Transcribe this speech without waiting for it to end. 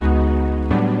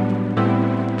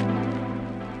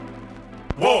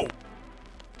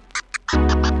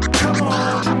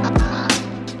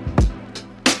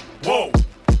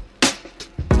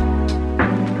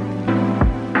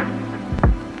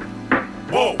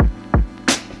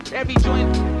every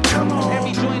joint. Come on.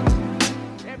 Every joint.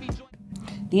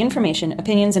 The information,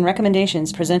 opinions, and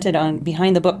recommendations presented on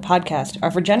Behind the Book podcast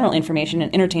are for general information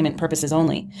and entertainment purposes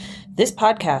only. This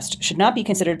podcast should not be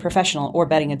considered professional or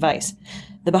betting advice.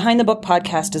 The Behind the Book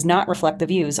podcast does not reflect the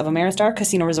views of Ameristar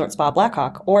Casino Resort Spa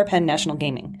Blackhawk or Penn National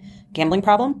Gaming. Gambling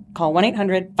problem? Call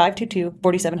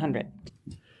 1-800-522-4700.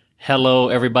 Hello,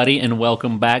 everybody, and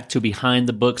welcome back to Behind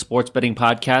the Book Sports Betting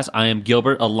Podcast. I am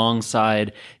Gilbert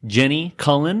alongside Jenny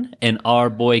Cullen, and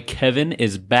our boy Kevin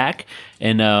is back.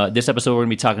 And this episode, we're going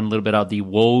to be talking a little bit about the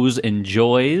woes and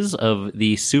joys of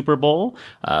the Super Bowl.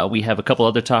 We have a couple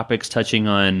other topics touching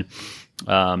on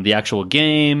the actual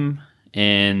game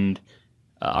and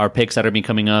our picks that are be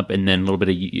coming up, and then a little bit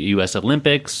of U.S.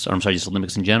 Olympics, or I'm sorry, just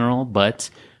Olympics in general.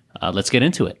 But let's get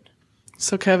into it.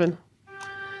 So, Kevin,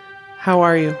 how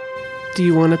are you? Do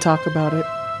you want to talk about it?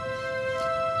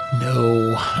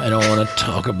 No, I don't want to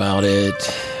talk about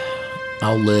it.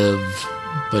 I'll live,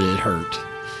 but it hurt.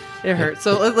 It hurt.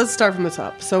 So let's start from the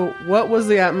top. So what was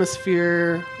the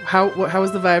atmosphere? How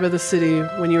was the vibe of the city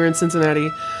when you were in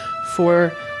Cincinnati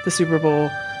for the Super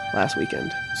Bowl last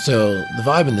weekend? So the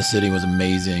vibe in the city was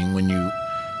amazing. When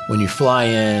you fly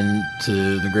in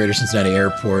to the Greater Cincinnati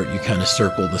Airport, you kind of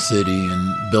circle the city,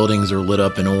 and buildings are lit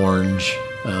up in orange.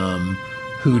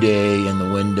 Houday and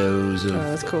the windows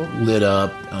that's cool. lit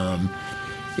up.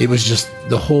 It was just,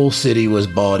 the whole city was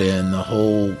bought in. The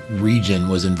whole region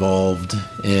was involved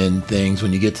in things.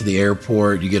 When you get to the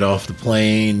airport, you get off the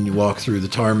plane, you walk through the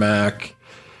tarmac,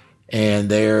 and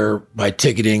there, by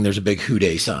ticketing, there's a big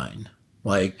Houday sign.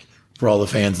 Like, for all the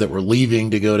fans that were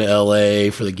leaving to go to LA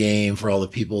for the game, for all the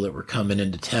people that were coming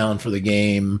into town for the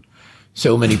game.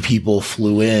 So many people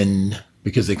flew in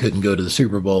because they couldn't go to the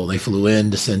Super Bowl. They flew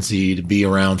into Cincy to be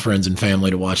around friends and family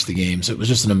to watch the game. So it was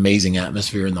just an amazing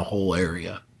atmosphere in the whole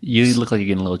area. You look like you're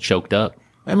getting a little choked up.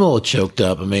 I'm a little choked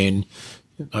up. I mean,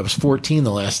 I was 14 the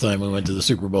last time we went to the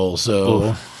Super Bowl.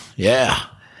 So, yeah.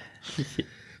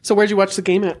 So where'd you watch the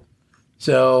game at?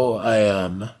 So I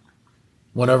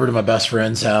went over to my best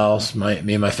friend's house. Me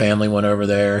and my family went over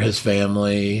there. His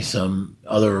family, some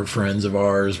other friends of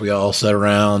ours. We all sat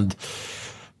around.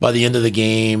 By the end of the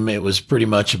game, it was pretty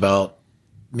much about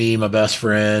me, my best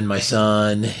friend, my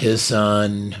son, his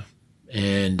son,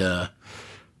 and a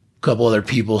couple other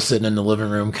people sitting in the living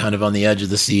room kind of on the edge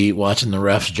of the seat watching the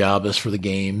refs job us for the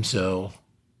game. So,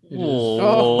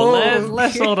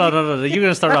 let's hold on. You're going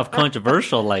to start off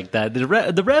controversial like that. The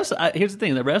refs, here's the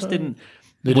thing, the refs didn't...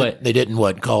 They didn't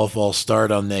call a false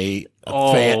start on the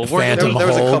phantom there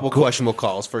was a hold. couple questionable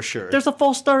calls for sure. There's a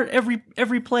false start every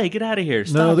play. Get out of here.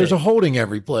 Stop there's it. a holding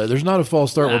every play. There's not a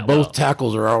false start where both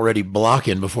tackles are already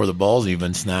blocking before the ball's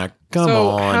even snapped. Come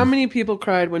on. How many people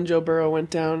cried when Joe Burrow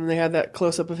went down and they had that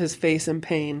close up of his face in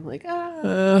pain? Like,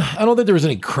 I don't think there was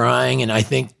any crying, and I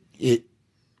think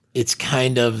it's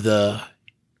kind of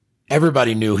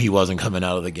everybody knew he wasn't coming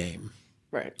out of the game.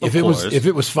 Right. If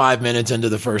it was 5 minutes into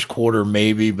the first quarter,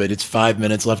 maybe, but it's 5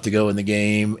 minutes left to go in the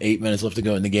game, 8 minutes left to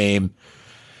go in the game.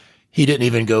 He didn't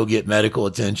even go get medical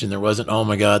attention. There wasn't, oh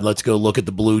my God, let's go look at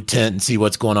the blue tent and see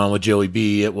what's going on with Joey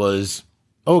B. It was,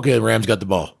 okay, the Rams got the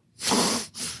ball.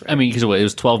 I mean, because it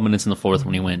was 12 minutes in the fourth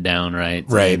when he went down, right?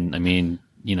 Right. And, I mean,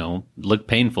 looked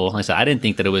painful. Like I said, I didn't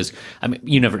think that it was, I mean,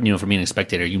 you never, for being a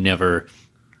spectator, you never,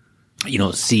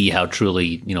 see how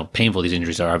truly, painful these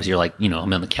injuries are. Obviously, you're like,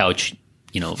 I'm on the couch,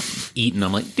 eating.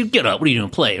 I'm like, dude, get up. What are you doing?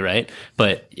 Play, right?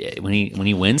 But when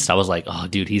he winced, I was like, oh,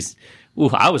 dude,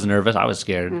 I was nervous. I was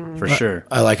scared for sure.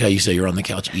 I like how you say you're on the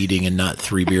couch eating and not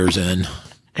 3 beers in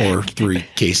or 3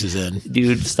 cases in.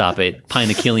 Dude, stop it.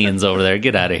 Pint of Killian's over there.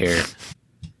 Get out of here.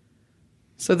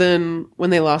 So then when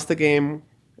they lost the game,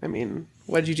 I mean,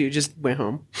 what did you do? Just went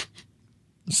home?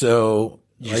 So,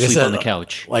 like I said, on the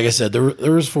couch. Like I said, there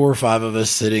was 4 or 5 of us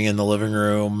sitting in the living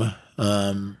room.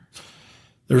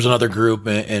 There was another group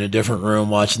in a different room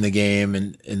watching the game,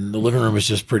 and the living room was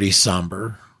just pretty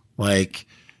somber. Like,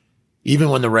 even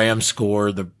when the Rams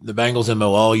scored, the Bengals'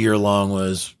 MO all year long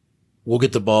was, we'll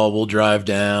get the ball, we'll drive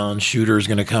down, shooter's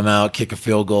going to come out, kick a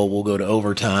field goal, we'll go to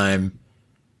overtime.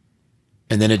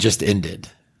 And then it just ended.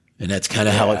 And that's kind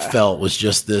of how it felt, was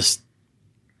just this,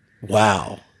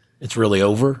 wow, it's really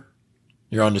over.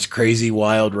 You're on this crazy,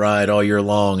 wild ride all year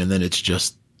long, and then it's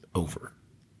just over.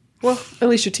 Well, at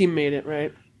least your team made it,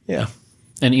 right? Yeah.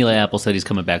 And Eli Apple said he's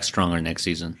coming back stronger next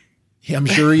season. Yeah, I'm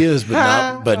sure he is,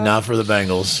 but not for the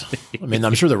Bengals. I mean,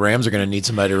 I'm sure the Rams are going to need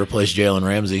somebody to replace Jalen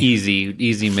Ramsey.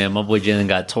 Easy, man. My boy Jalen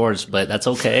got torched, but that's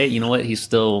okay. You know what? He's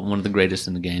still one of the greatest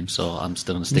in the game, so I'm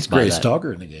still going to stick by that. He's the greatest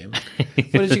talker in the game.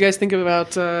 What did you guys think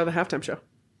about the halftime show?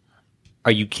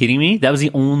 Are you kidding me? That was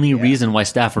the only reason why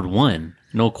Stafford won.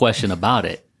 No question about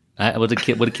it. What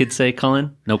did kids say,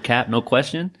 Colin? No cap, no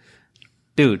question?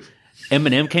 Dude,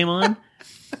 Eminem came on?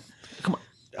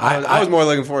 I was more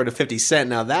looking forward to 50 Cent.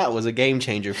 Now, that was a game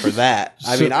changer for that.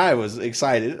 I mean, I was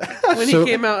excited. When he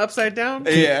came out upside down?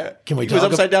 Yeah. Can we he was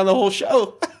upside down the whole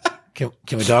show. Can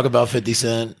we talk about 50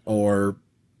 Cent or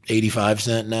 85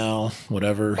 Cent now?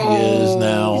 Whatever he is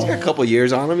now. He's got a couple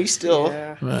years on him. He's still...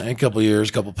 Yeah. A couple years,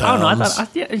 couple pounds. I don't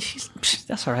know.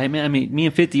 That's all right, man. I mean, me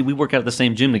and 50, we work out at the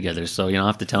same gym together, so I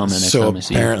have to tell him that next time I see him.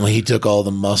 So apparently he took all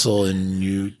the muscle and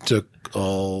you took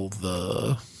all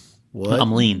the... What?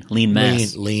 I'm lean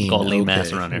mass. Lean. Call lean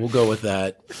mass around here. We'll go with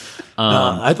that.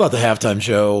 I thought the halftime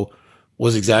show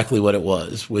was exactly what it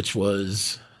was, which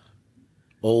was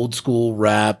old school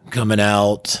rap coming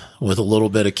out with a little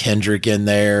bit of Kendrick in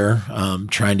there,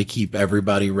 trying to keep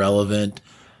everybody relevant.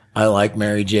 I like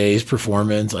Mary J's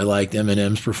performance. I liked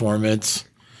Eminem's performance.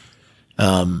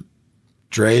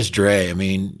 Dre's Dre. I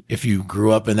mean, if you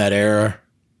grew up in that era,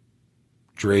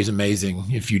 Dre's amazing.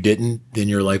 If you didn't, then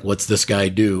you're like, what's this guy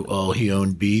do? Oh, he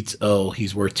owned Beats. Oh,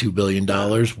 he's worth $2 billion.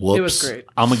 Whoops. It was great.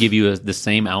 I'm going to give you the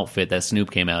same outfit that Snoop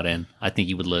came out in. I think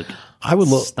you would look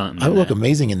look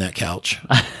amazing in that couch.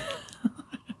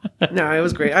 No, it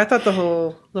was great. I thought the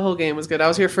whole game was good. I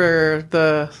was here for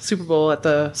the Super Bowl at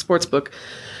the Sportsbook,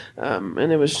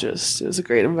 and it was a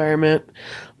great environment,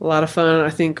 a lot of fun.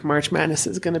 I think March Madness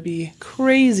is going to be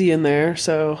crazy in there,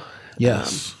 so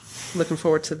Yes. Looking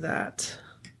forward to that.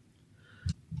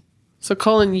 So,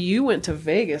 Colin, you went to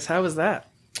Vegas. How was that?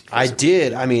 I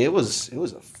did. I mean, it was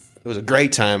a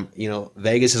great time.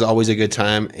 Vegas is always a good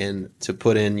time, and to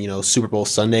put in Super Bowl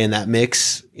Sunday in that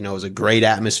mix, it was a great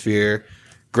atmosphere,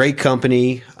 great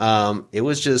company. It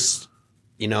was just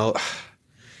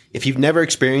if you've never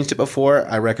experienced it before,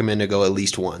 I recommend to go at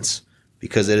least once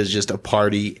because it is just a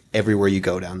party everywhere you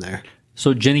go down there.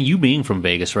 So, Jenny, you being from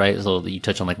Vegas, right? So you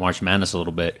touch on like March Madness a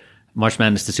little bit. March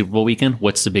Madness to Super Bowl weekend,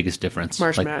 what's the biggest difference?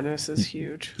 March Madness is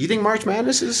huge. You think March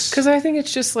Madness is? Because I think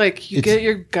it's just like you get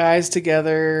your guys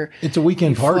together. It's a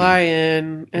weekend party. Fly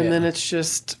in, and then it's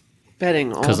just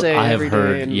betting all day, every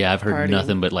day. I've heard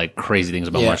nothing but like crazy things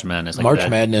about March Madness. Like March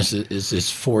Madness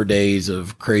is 4 days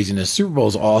of craziness. Super Bowl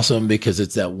is awesome because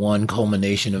it's that one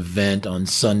culmination event on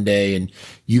Sunday, and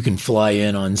you can fly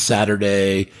in on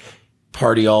Saturday,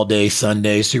 party all day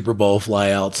Sunday, Super Bowl,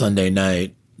 fly out Sunday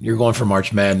night. You're going for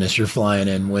March Madness. You're flying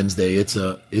in Wednesday. It's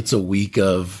a week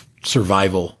of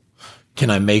survival. Can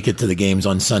I make it to the games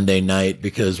on Sunday night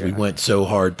because we went so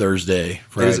hard Thursday,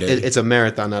 Friday? It's a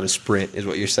marathon, not a sprint, is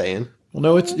what you're saying. Well,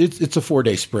 no, it's a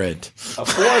 4-day sprint. A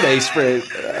 4-day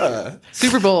sprint.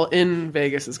 Super Bowl in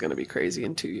Vegas is going to be crazy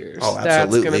in 2 years. Oh,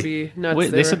 absolutely. That's going to be nuts.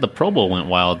 Wait, they said the Pro Bowl went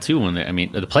wild too.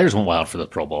 The players went wild for the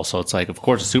Pro Bowl. So it's like, of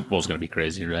course, the Super Bowl is going to be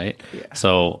crazy, right? Yeah.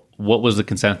 So what was the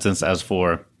consensus as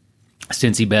for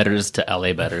Cincy bettors to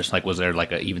LA bettors? Like, was there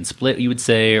like an even split, you would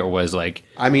say, or was like?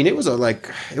 I mean, it was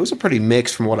a pretty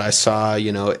mixed from what I saw.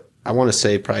 I want to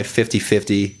say probably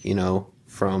 50-50.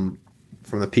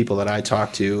 From the people that I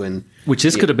talked to, and which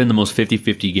this could have been the most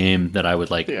 50-50 game that I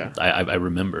would like. Yeah. I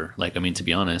remember. Like, I mean, to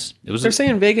be honest, it was. They're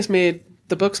saying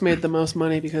the books made the most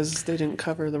money because they didn't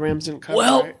cover. The Rams didn't cover.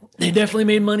 Well, right? They definitely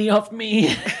made money off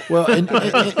me. Well, and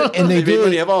they made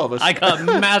money off all of us. I got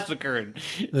massacred.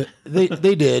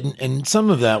 They did, and some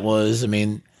of that was,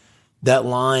 that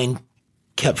line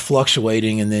kept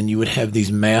fluctuating, and then you would have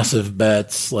these massive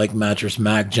bets like Mattress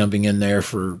Mac jumping in there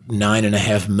for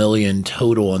 $9.5 million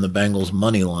total on the Bengals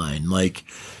money line. Like,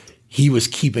 he was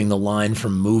keeping the line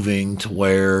from moving to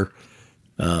where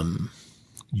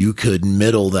you could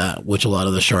middle that, which a lot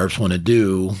of the sharps want to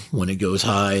do when it goes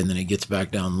high and then it gets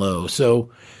back down low. So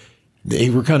they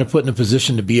were kind of put in a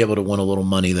position to be able to win a little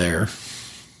money there.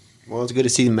 Well, it's good to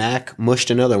see Mac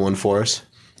mushed another one for us.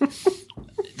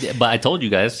 Yeah, but I told you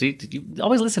guys, see, you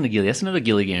always listen to Gilly. That's another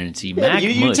Gilly guarantee. Yeah,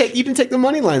 you didn't take the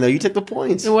money line, though. You took the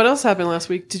points. And what else happened last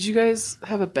week? Did you guys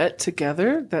have a bet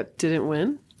together that didn't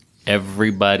win?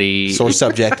 Everybody. Sore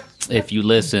subject. If you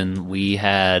listen, we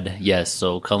had,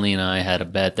 so Colleen and I had a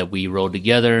bet that we rolled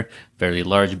together, fairly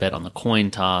large bet on the coin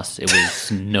toss. It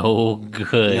was no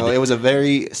good. It was a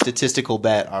very statistical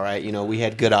bet, all right? We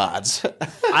had good odds.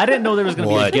 I didn't know there was going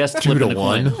to be a guest flipping the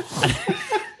coin.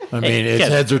 It's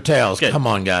heads or tails. Come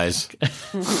on, guys.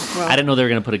 I didn't know they were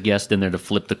going to put a guest in there to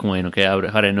flip the coin. Okay,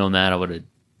 had I known that, I would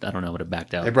have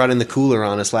backed out. They brought in the cooler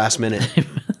on us last minute.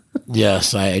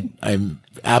 Yes, I'm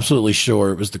absolutely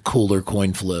sure it was the cooler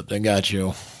coin flip. I got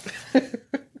you.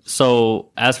 So,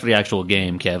 as for the actual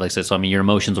game, Kev, like I said, your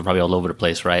emotions were probably all over the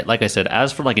place, right? Like I said,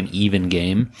 as for like an even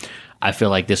game, I feel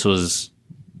like this was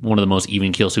one of the most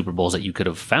even kill Super Bowls that you could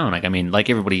have found. Like, I mean, like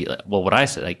everybody, well, what I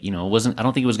said, like, it wasn't, I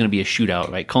don't think it was going to be a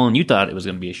shootout, right? Colin, you thought it was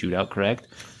going to be a shootout, correct?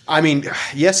 I mean,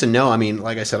 yes and no. I mean,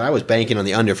 like I said, I was banking on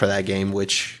the under for that game,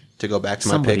 which, to go back to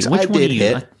my picks, I did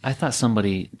hit. I thought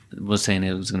somebody was saying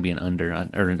it was going to be an under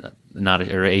or not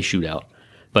or a shootout.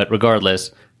 But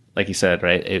regardless, like you said,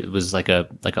 right, it was like a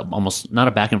almost not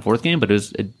a back and forth game, but it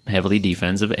was heavily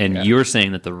defensive. And you're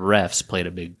saying that the refs played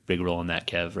a big role in that,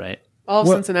 Kev, right? All of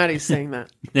Cincinnati's saying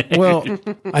that. Well,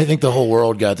 I think the whole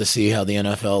world got to see how the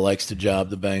NFL likes to job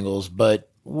the Bengals, but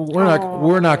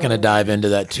we're not going to dive into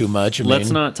that too much. Let's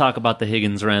not talk about the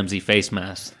Higgins-Ramsey face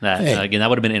mask. That again, that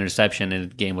would have been an interception,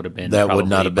 and the game would have been that would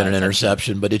not have been an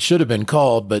interception, but it should have been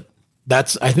called. But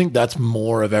I think that's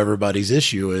more of everybody's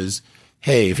issue is,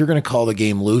 hey, if you're going to call the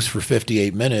game loose for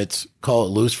 58 minutes, call it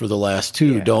loose for the last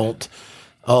two. Yeah. Don't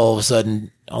all of a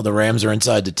sudden, the Rams are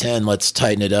inside the 10. Let's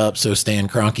tighten it up so Stan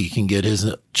Kroenke can get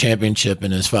his championship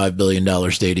in his $5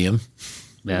 billion stadium.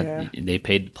 Yeah, they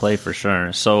paid to play for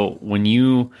sure. So when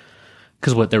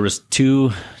because there was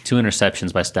two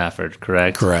interceptions by Stafford,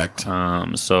 correct? Correct.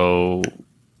 So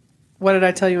what did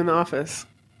I tell you in the office?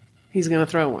 He's going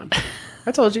to throw one.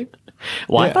 I told you.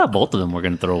 Well, I thought both of them were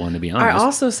going to throw one, to be honest. I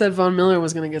also said Von Miller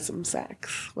was going to get some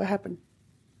sacks. What happened?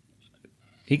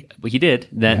 He did.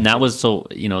 That was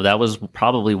that was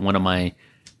probably one of my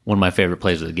favorite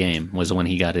plays of the game was when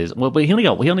he got his. Well, but he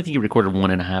only think he recorded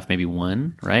 1.5, maybe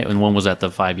one, right? And one was at the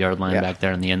 5-yard line back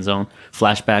there in the end zone.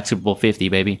 Flashback, Super Bowl 50,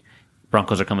 baby.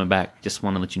 Broncos are coming back. Just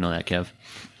want to let you know that, Kev.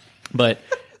 But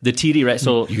the TD, right?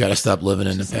 So you got to stop living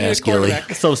in the past, Gilly.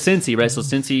 So Cincy, right? So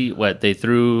Cincy, they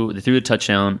threw a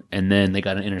touchdown and then they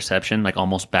got an interception, like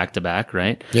almost back to back,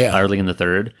 right? Yeah, early in the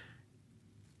third.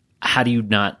 How do you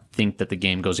not think that the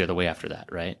game goes the other way after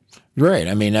that, right? Right.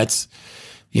 I mean, that's,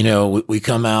 we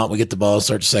come out, we get the ball,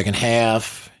 start the second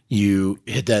half. You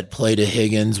hit that play to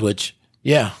Higgins, which,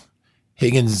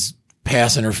 Higgins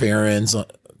pass interference,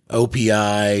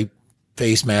 OPI,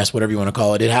 face mask, whatever you want to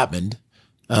call it. It happened.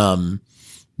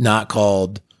 Not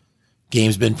called.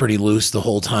 Game's been pretty loose the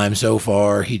whole time so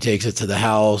far. He takes it to the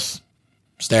house.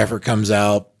 Stafford comes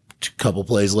out. A couple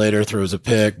plays later, throws a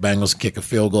pick. Bengals kick a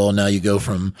field goal. Now you go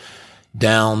from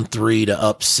down 3 to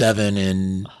up 7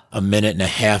 in a minute and a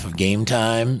half of game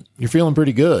time. You're feeling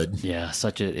pretty good. Yeah,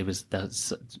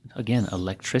 that's again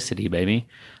electricity, baby.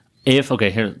 Here,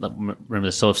 remember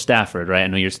this. So if Stafford, right? I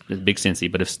know you're a big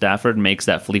Cincy, but if Stafford makes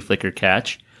that flea flicker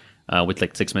catch with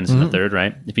like 6 minutes in the third,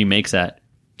 right? If he makes that,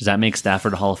 does that make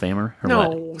Stafford a Hall of Famer? Or no,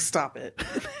 what? Stop it.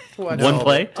 One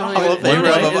play? Hall of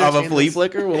Famer of a flea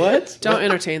flicker? What? Don't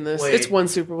entertain this. It's one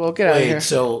Super Bowl. Get out of here.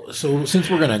 So since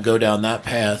we're going to go down that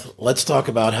path, let's talk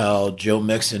about how Joe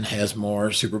Mixon has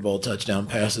more Super Bowl touchdown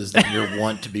passes than your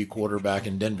want to be quarterback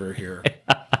in Denver here.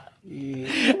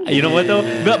 You know what though?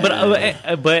 But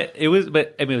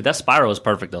I mean that spiral is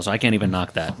perfect though, so I can't even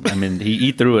knock that. I mean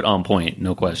he threw it on point,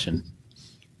 no question.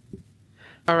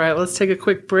 All right, let's take a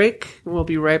quick break and we'll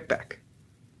be right back.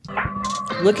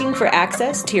 Looking for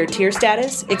access to your tier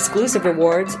status, exclusive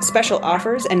rewards, special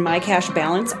offers, and My Cash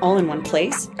balance all in one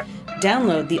place?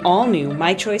 Download the all-new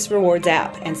My Choice Rewards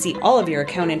app and see all of your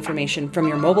account information from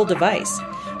your mobile device.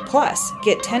 Plus,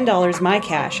 get $10 My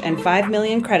Cash and 5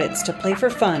 million credits to play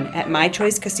for fun at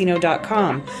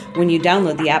mychoicecasino.com when you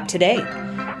download the app today.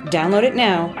 Download it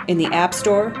now in the App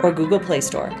Store or Google Play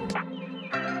Store.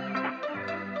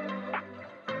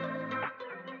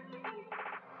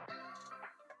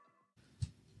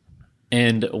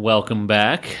 And welcome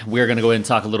back. We're going to go ahead and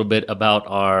talk a little bit about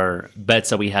our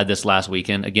bets that we had this last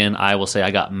weekend. Again, I will say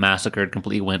I got massacred,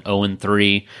 completely went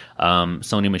 0-3.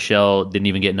 Sony Michelle didn't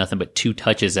even get nothing but 2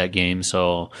 touches that game.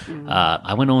 So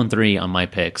I went 0-3 on my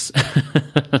picks.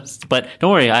 But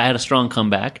don't worry, I had a strong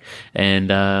comeback.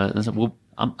 And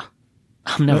I'm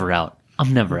never out.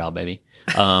 I'm never out, baby.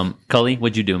 Cully,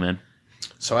 what'd you do, man?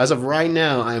 So as of right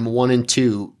now, I'm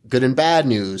 1-2. Good and bad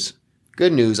news.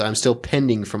 Good news, I'm still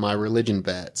pending for my religion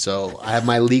bet. So I have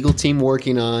my legal team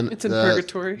working on. It's in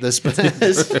purgatory. That's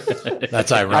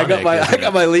ironic. I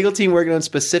got my legal team working on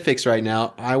specifics right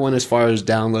now. I went as far as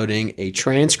downloading a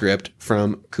transcript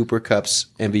from Cooper Kupp's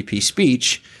MVP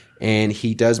speech, and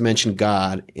he does mention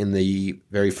God in the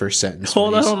very first sentence.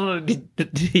 Hold on.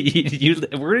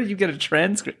 Where did you get a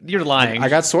transcript? You're lying. I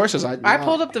got sources. I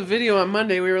pulled up the video on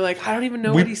Monday. We were like, I don't even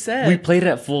know what he said. We played it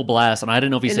at full blast, and I didn't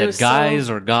know if he said guys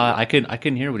or God. I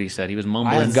couldn't hear what he said. He was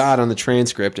mumbling. I have God on the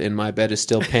transcript, and my bet is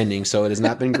still pending. So it has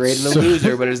not been graded a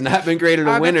loser, but it has not been graded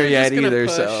a winner yet either.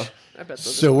 So I bet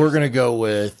those So we're going to go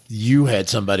with you had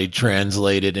somebody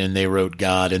translated and they wrote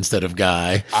God instead of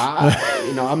Guy.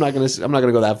 I'm not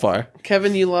gonna go that far.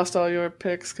 Kevin, you lost all your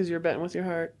picks because you're betting with your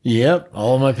heart. Yep,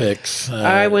 all of my picks.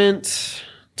 I went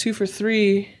 2 for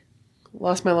 3,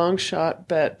 lost my long shot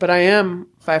bet, but I am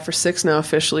 5 for 6 now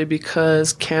officially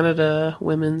because Canada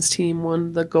women's team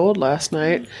won the gold last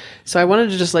night. So I wanted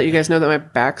to just let you guys know that my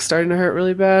back's starting to hurt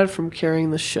really bad from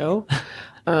carrying the show.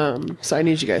 So I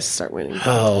need you guys to start winning.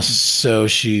 Oh, so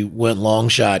she went long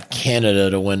shot Canada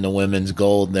to win the women's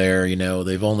gold there. You know,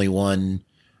 they've only won,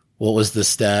 what was the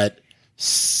stat?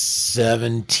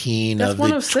 17 That's of one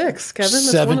the of 6, Kevin.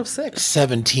 That's one of 6.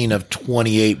 17 of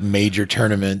 28 major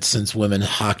tournaments since women's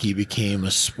hockey became a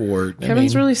sport.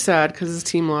 Kevin's really sad because his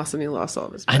team lost and he lost all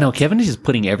of his bets. I know Kevin is just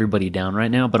putting everybody down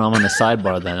right now, but I'm on the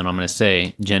sidebar then, and I'm going to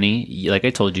say, Jenny, like I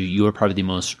told you, you are probably the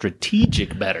most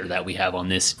strategic bettor that we have on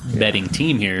this betting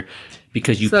team here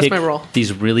because you So that's pick my role.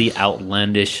 these really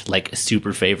outlandish, like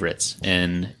super favorites,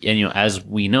 and you know, as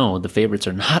we know, the favorites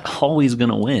are not always going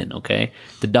to win. Okay,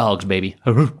 the dogs, baby.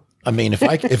 I mean, if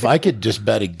I could just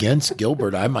bet against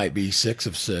Gilbert, I might be 6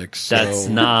 of 6. So. That's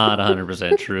not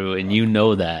 100% true, and you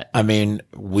know that. I mean,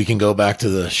 we can go back to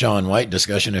the Shaun White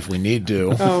discussion if we need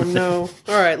to. Oh, no.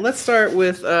 All right, let's start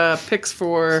with picks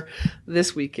for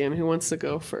this weekend. Who wants to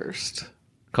go first?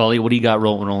 Collie, what do you got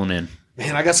rolling in?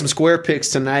 Man, I got some square picks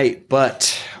tonight,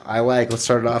 but let's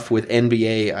start it off with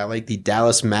NBA. I like the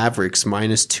Dallas Mavericks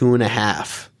minus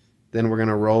 2.5. Then we're going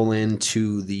to roll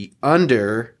into the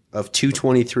under of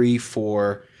 223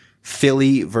 for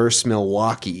Philly versus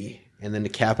Milwaukee. And then to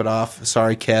cap it off,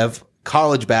 sorry, Kev,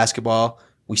 college basketball,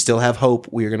 we still have hope.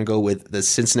 We are going to go with the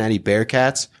Cincinnati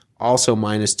Bearcats, also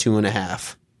minus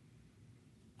 2.5.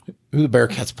 Who the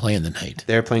Bearcats playing tonight?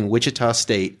 They're playing Wichita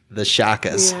State, the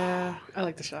Shockers. Yeah, I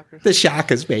like the Shockers. The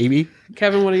Shockers, baby.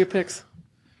 Kevin, what are your picks?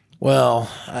 Well,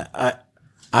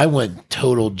 I went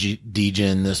total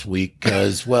degen this week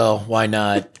because, well, why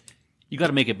not? You got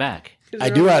to make it back. I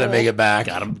do how to make it back.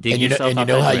 Got 'em. Dig and you know, yourself and you out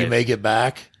know that how grave. you make it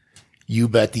back? You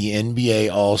bet the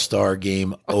NBA All-Star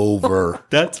game over.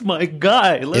 That's my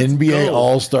guy. Let's NBA go.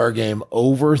 All-Star game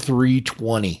over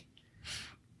 320.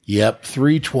 Yep,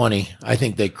 320. I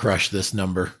think they crushed this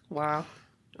number. Wow.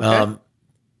 Okay.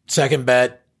 Second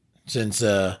bet, since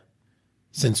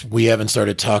we haven't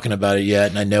started talking about it yet,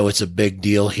 and I know it's a big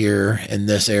deal here in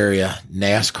this area,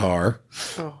 NASCAR.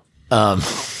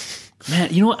 Oh.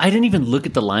 Man, you know what? I didn't even look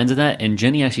at the lines of that, and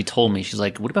Jenny actually told me. She's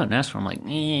like, "What about NASCAR?" I'm like,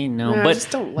 no, I but just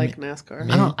don't like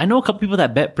NASCAR. I know a couple people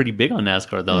that bet pretty big on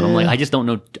NASCAR though, and I'm like, I just don't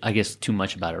know. I guess too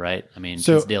much about it, right? I mean,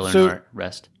 So- it's Dale so- Earnhardt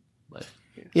rest, but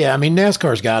Yeah, I mean,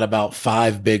 NASCAR's got about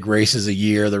 5 big races a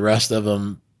year. The rest of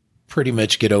them pretty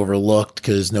much get overlooked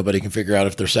because nobody can figure out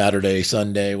if they're Saturday,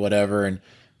 Sunday, whatever.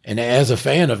 And as a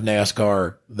fan of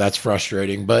NASCAR, that's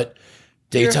frustrating. But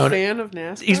You're a Daytona, fan of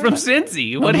NASCAR? he's from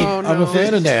Cincy. What? Oh, I'm a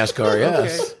fan of NASCAR.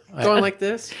 Yes, Okay. Going like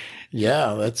this?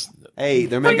 yeah. That's Hey,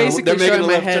 they're making Basically a showing my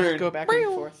left head turn. go back and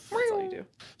forth. That's all you do.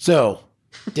 so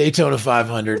Daytona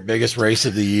 500, biggest race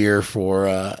of the year for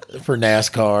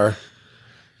NASCAR.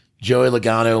 Joey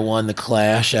Logano won the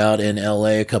Clash out in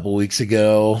LA a couple weeks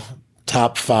ago.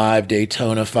 Top 5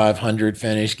 Daytona 500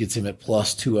 finish gets him at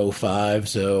plus 205.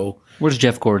 So, Where's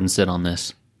Jeff Gordon sit on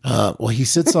this? well, he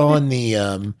sits on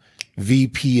the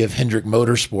VP of Hendrick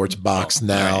Motorsports box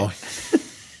now.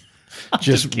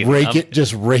 Just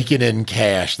raking in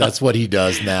cash. That's what he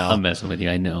does now. I'm messing with you.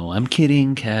 I know. I'm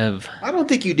kidding, Kev. I don't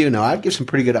think you do know. I'd give some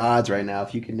pretty good odds right now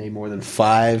if you can name more than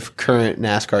 5 current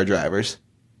NASCAR drivers.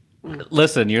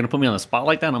 Listen, you're gonna put me on the spot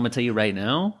like that. And I'm gonna tell you right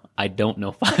now, I don't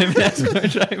know 5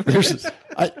 NASCAR drivers.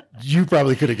 You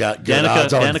probably could have got good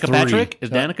odds on Danica 3. Patrick is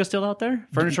Danica still out there?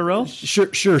 Furniture Row?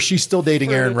 Sure. She's still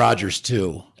dating Aaron Rodgers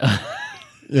too.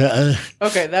 Yeah.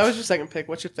 Okay, that was your second pick.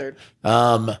 What's your third?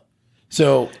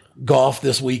 So golf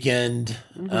this weekend.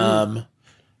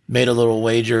 Made a little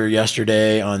wager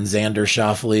yesterday on Xander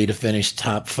Schauffele to finish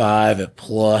top 5 at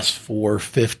plus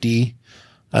 450.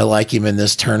 I like him in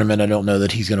this tournament. I don't know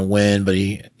that he's going to win, but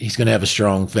he's going to have a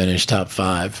strong finish, top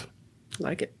 5.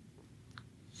 Like it.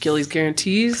 Gilly's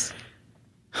guarantees.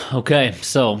 Okay,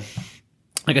 so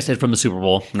like I said from the Super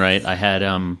Bowl, right? I had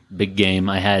big game.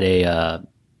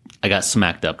 I got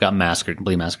smacked up, got massacred,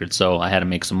 completely massacred. So I had to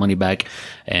make some money back.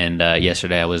 And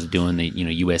yesterday I was doing the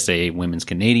USA Women's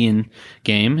Canadian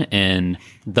game, and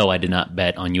though I did not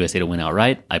bet on USA to win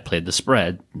outright, I played the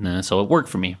spread, so it worked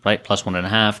for me, right? Plus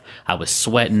 1.5. I was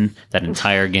sweating that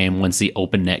entire game once the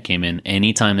open net came in.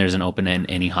 Anytime there's an open net in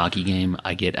any hockey game,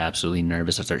 I get absolutely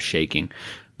nervous. I start shaking,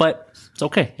 but it's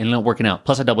okay. It ended up working out.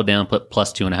 Plus I doubled down, put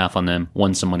plus 2.5 on them,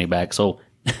 won some money back. So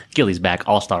Gilly's back,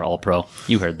 all-star, all-pro.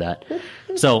 You heard that.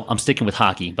 So I'm sticking with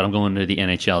hockey, but I'm going to the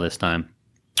NHL this time.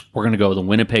 We're going to go with the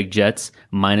Winnipeg Jets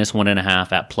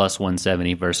 -1.5 at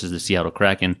 +170 versus the Seattle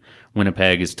Kraken.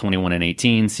 Winnipeg is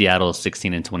 21-18. Seattle is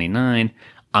 16-29.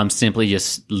 I'm simply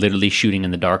just literally shooting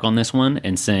in the dark on this one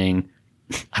and saying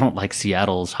I don't like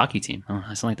Seattle's hockey team. I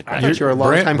just like the I Kraken. thought you were a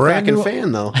long-time Kraken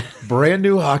fan, though. Brand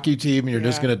new hockey team, and you're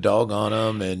just going to dog on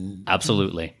them. And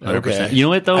Absolutely, 100%. Okay. You know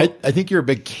what though? I think you're a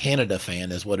big Canada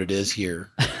fan, is what it is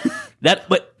here.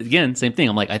 But again, same thing.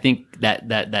 I'm like, I think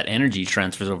that energy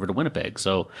transfers over to Winnipeg.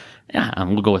 So yeah,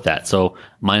 we'll go with that. So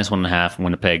 -1.5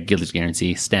 Winnipeg, Gillies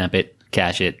guarantee, stamp it,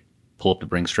 cash it, pull up the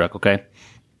Brinks truck. Okay.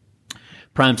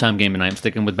 Primetime game tonight. I'm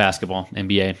sticking with basketball,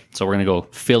 NBA. So we're going to go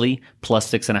Philly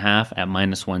 +6.5 at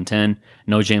 -110.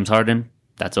 No James Harden.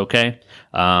 That's okay.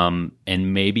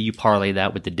 And maybe you parlay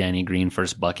that with the Danny Green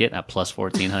first bucket at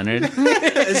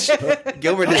 +1,400.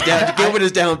 Gilbert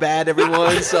is down bad,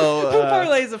 everyone. So Who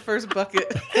parlays the first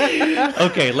bucket?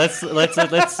 Okay, let's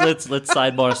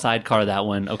sidecar that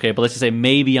one. Okay, but let's just say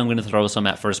maybe I'm going to throw some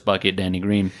at first bucket, Danny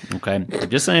Green. Okay,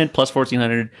 just saying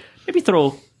 +1,400. Maybe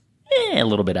throw a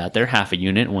little bit out there, half a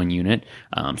unit, 1 unit.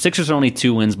 Sixers are only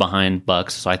 2 wins behind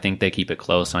Bucks, so I think they keep it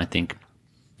close. And I think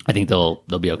they'll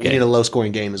be okay. you need a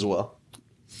low-scoring game as well.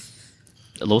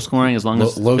 Low scoring as long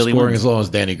as Low Philly scoring wins. as long as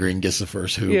Danny Green gets the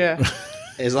first hoop. Yeah.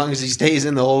 As long as he stays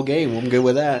in the whole game, I'm good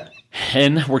with that.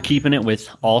 And we're keeping it with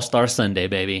All-Star Sunday,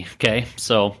 baby. Okay,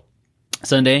 so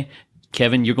Sunday,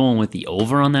 Kevin, you're going with the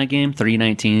over on that game,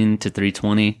 319 to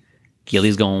 320.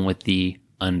 Gilly's going with the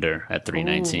under at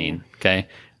 319. Okay.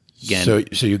 Again,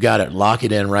 So you got it. Lock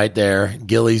it in right there.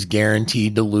 Gilly's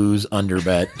guaranteed to lose under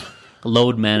bet.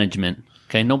 load management.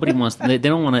 Okay, nobody wants. They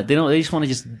don't want to. They just want to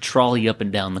just trolley up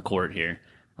and down the court here.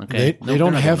 Okay, They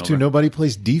don't have to. Nobody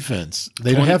plays defense.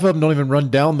 They don't have them. Don't even run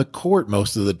down the court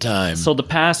most of the time. So the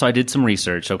pass, so I did some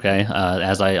research, okay,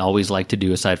 as I always like to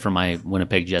do aside from my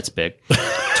Winnipeg Jets pick.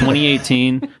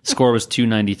 2018, score was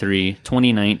 293.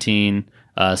 2019,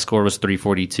 score was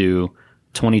 342.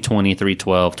 2020,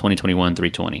 312. 2021,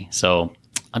 320. So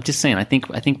I'm just saying, I think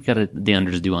we got the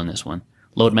unders due on this one.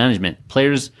 Load management.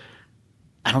 Players,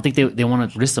 I don't think they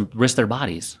want to risk their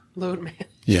bodies. Load man.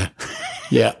 Yeah.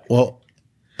 Yeah. Well,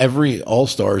 every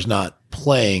All-Star is not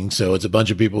playing, so it's a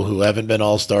bunch of people who haven't been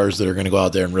All-Stars that are going to go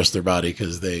out there and risk their body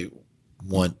because they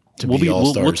want to be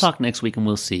All-Stars. We'll talk next week and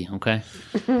we'll see, okay?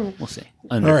 We'll see.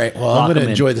 Under. All right. Well, Lock I'm going them to in.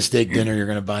 enjoy the steak dinner you're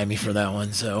going to buy me for that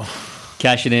one. So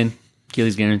Cash it in.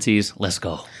 Gillies guarantees. Let's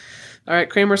go. All right,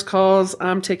 Kramer's calls.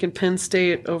 I'm taking Penn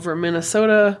State over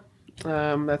Minnesota.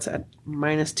 That's at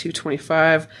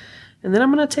 -225. And then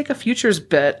I'm going to take a futures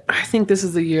bet. I think this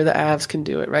is the year the Avs can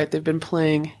do it, right? They've been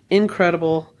playing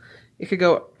incredible. It could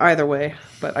go either way,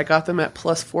 but I got them at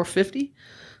 +450.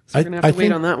 So you're going to have to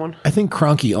wait on that one. I think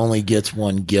Kroenke only gets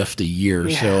one gift a year,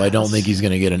 so I don't think he's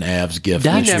going to get an Avs gift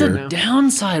That's this the year. know.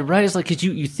 downside, right? It's like, cause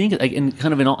you think, like, and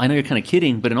kind of in all, I know you're kind of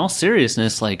kidding, but in all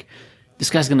seriousness, like, this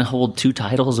guy's going to hold 2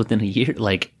 titles within a year.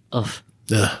 Like, ugh.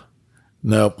 Ugh.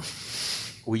 Nope.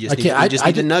 We just I need, can't- we just I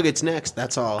need the just- Nuggets next.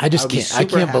 That's all. I just I'll be can't. I super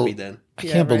can't happy believe. then. I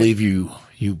Yeah, can't right. believe you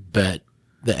bet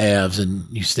the Avs and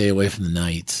you stay away from the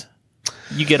Knights.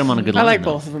 You get him on a good I line. like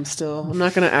though. both of them still. I'm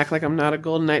not going to act like I'm not a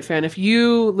Golden Knight fan. If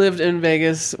you lived in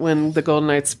Vegas when the Golden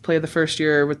Knights played the first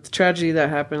year with the tragedy that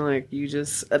happened, like you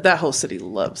just, that whole city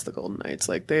loves the Golden Knights.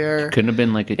 Like they're Couldn't have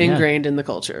been like a, yeah. ingrained in the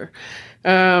culture.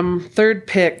 Third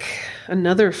pick,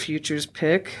 another futures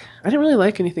pick. I didn't really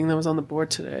like anything that was on the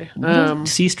board today.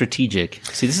 See, strategic.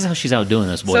 See, this is how she's outdoing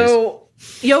us, boys. So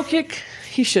Jokic,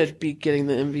 he should be getting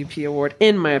the MVP award,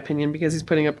 in my opinion, because he's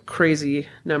putting up crazy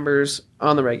numbers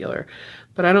on the regular.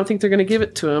 But I don't think they're going to give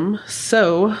it to him.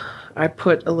 So I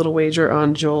put a little wager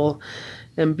on Joel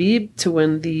Embiid to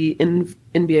win the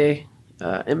NBA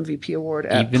MVP award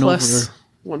at Even plus over-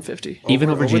 150. Even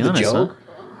over over the Giannis, huh? joke?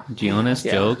 Giannis,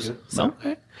 Yeah. jokes.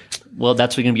 Okay. Well,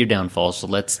 that's going to be your downfall, so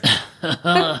let's...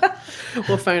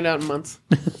 We'll find out in months.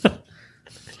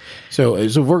 So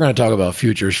if we're going to talk about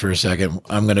futures for a second,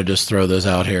 I'm going to just throw those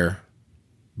out here.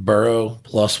 Burrow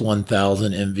plus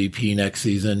 1,000 MVP next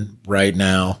season right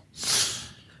now.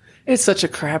 It's such a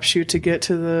crapshoot to get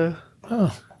to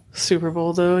the Super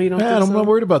Bowl, though. You don't Man, think I'm so? not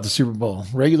worried about the Super Bowl.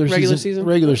 Regular season?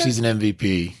 Regular Okay. season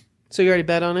MVP. So you already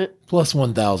bet on it? Plus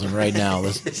 1,000 right now.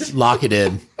 Let's lock it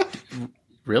in.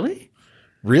 Really?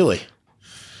 Really?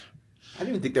 I didn't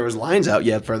even think there was lines out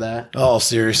yet for that. Oh,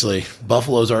 seriously.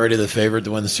 Buffalo's already the favorite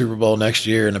to win the Super Bowl next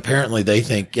year, and apparently they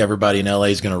think everybody in LA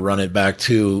is going to run it back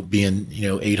to being,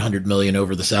 $800 million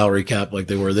over the salary cap like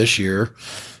they were this year.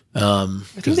 I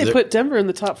think they put Denver in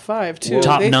the top 5, too.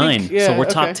 Top They 9. think- yeah, so we're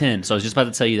top okay. 10. So I was just about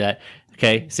to tell you that.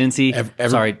 Okay, Cincy.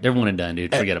 Sorry, they're one and done,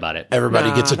 dude. Forget about it. Everybody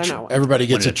Nah, gets they're not. everybody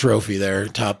gets a trophy there.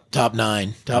 Top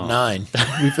 9. Top 9.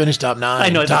 We finished top 9. I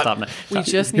know it's top 9. We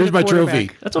just need Here's a my quarterback.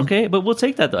 trophy. That's okay, but we'll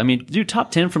take that though. I mean, dude, top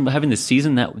 10 from having the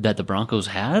season that the Broncos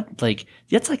had, like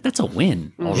that's a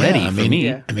win already Yeah, for me.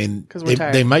 Yeah. I mean, 'Cause we're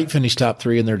tired. they might finish top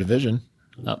 3 in their division.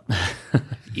 Oh.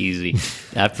 Easy.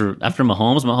 After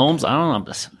Mahomes, I don't know.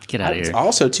 Just get out of here.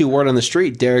 Also, too, word on the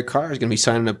street, Derek Carr is going to be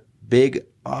signing a big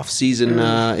off-season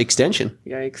extension.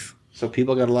 Yikes. So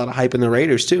people got a lot of hype in the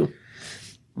Raiders, too.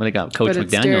 But they got Coach But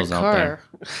it's Derek McDaniels out there.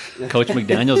 Carr. Coach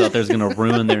McDaniels out there is going to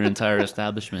ruin their entire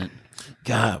establishment.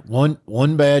 God,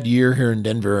 one bad year here in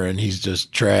Denver, and he's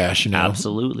just trash. You know,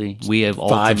 Absolutely. We have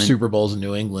 5 Super Bowls in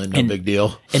New England, no big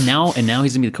deal. And now he's going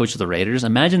to be the coach of the Raiders.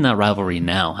 Imagine that rivalry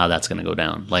now, how that's going to go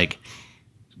down. Like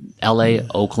L.A.,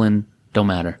 Oakland, don't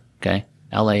matter. Okay,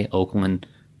 L.A., Oakland,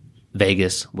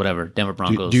 Vegas, whatever. Denver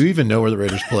Broncos. Do you even know where the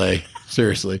Raiders play?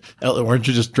 Seriously, why don't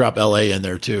you just drop L.A. in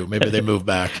there too? Maybe they move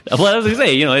back. Well, I was going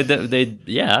to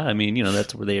say, I mean,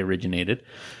 that's where they originated.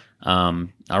 All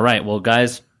right, well,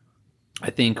 guys, I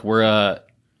think we're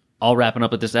all wrapping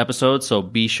up with this episode, so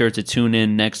be sure to tune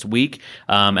in next week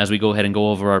as we go ahead and go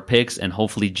over our picks, and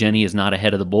hopefully Jenny is not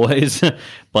ahead of the boys,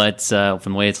 but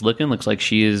from the way it's looking, looks like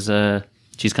she is.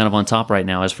 She's kind of on top right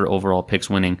now as for overall picks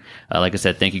winning. Like I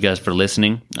said, thank you guys for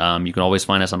listening. You can always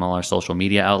find us on all our social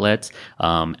media outlets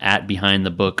at Behind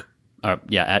the Book.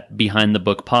 At Behind the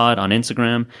Book Pod on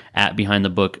Instagram, at Behind the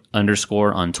Book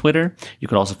 _ on Twitter. You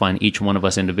can also find each one of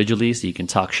us individually, so you can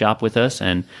talk shop with us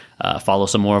and follow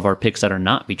some more of our picks that are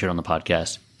not featured on the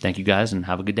podcast. Thank you guys, and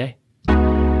have a good day.